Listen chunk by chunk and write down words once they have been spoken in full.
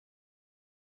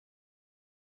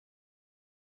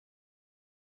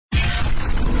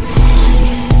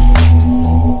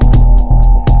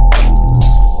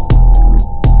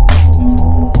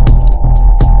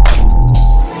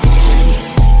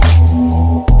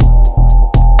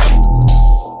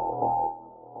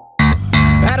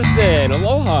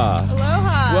Aloha!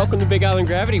 Aloha! Welcome to Big Island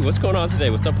Gravity. What's going on today?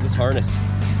 What's up with this harness?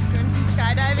 Doing some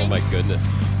skydiving. Oh my goodness.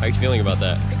 How are you feeling about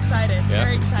that? Excited. Yeah?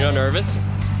 Very excited. You're not nervous?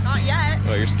 Not yet.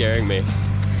 Oh, you're scaring me.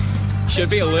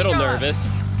 Should be a little nervous.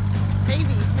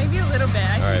 Maybe a little bit.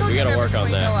 All right, we gotta work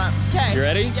on that. Okay. You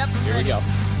ready? Yep. Here we go.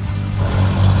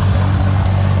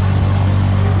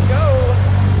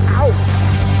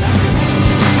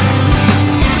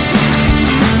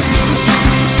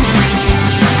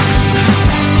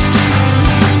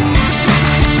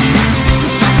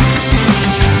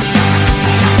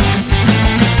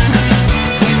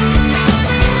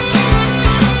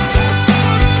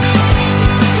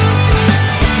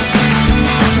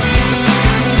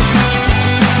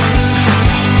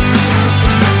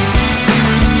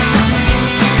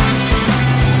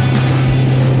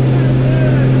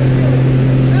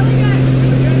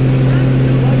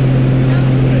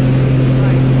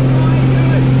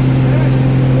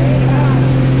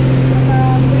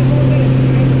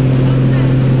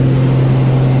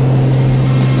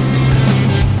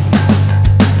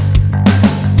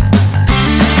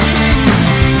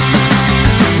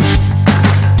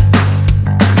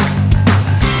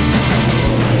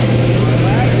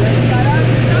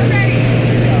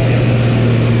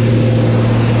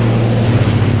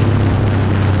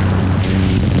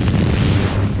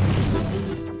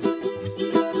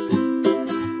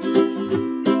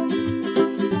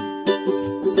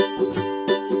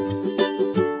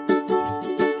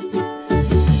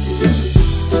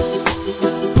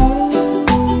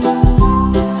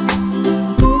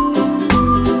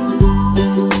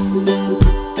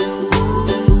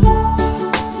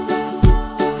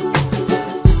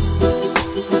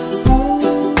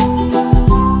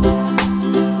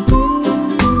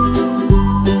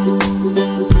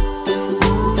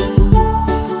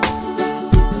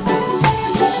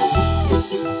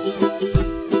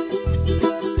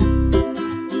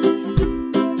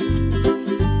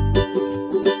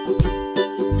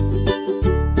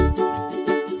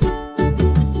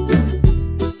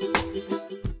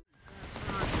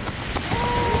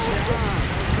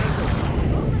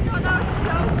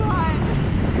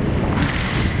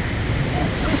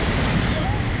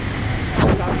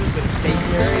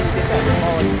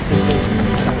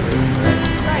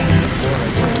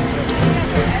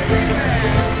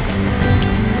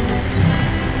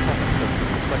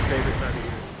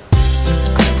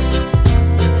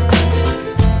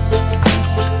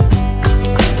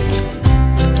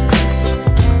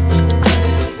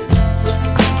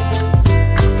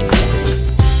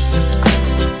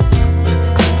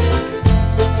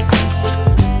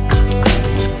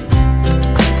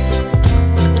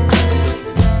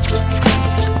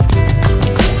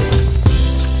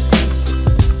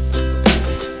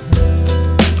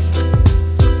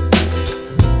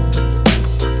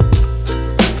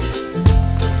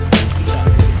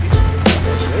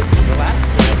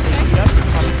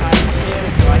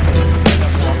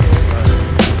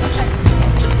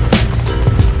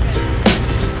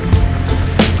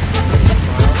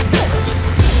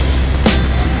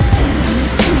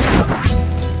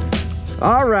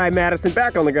 All right, Madison,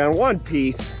 back on the ground, one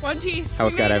piece. One piece. How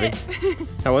was skydiving?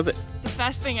 How was it? The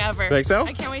best thing ever. Think so?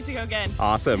 I can't wait to go again.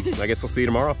 Awesome. I guess we'll see you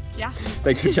tomorrow. Yeah.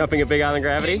 Thanks for jumping at Big Island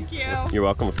Gravity. Thank you. You're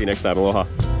welcome. We'll see you next time. Aloha.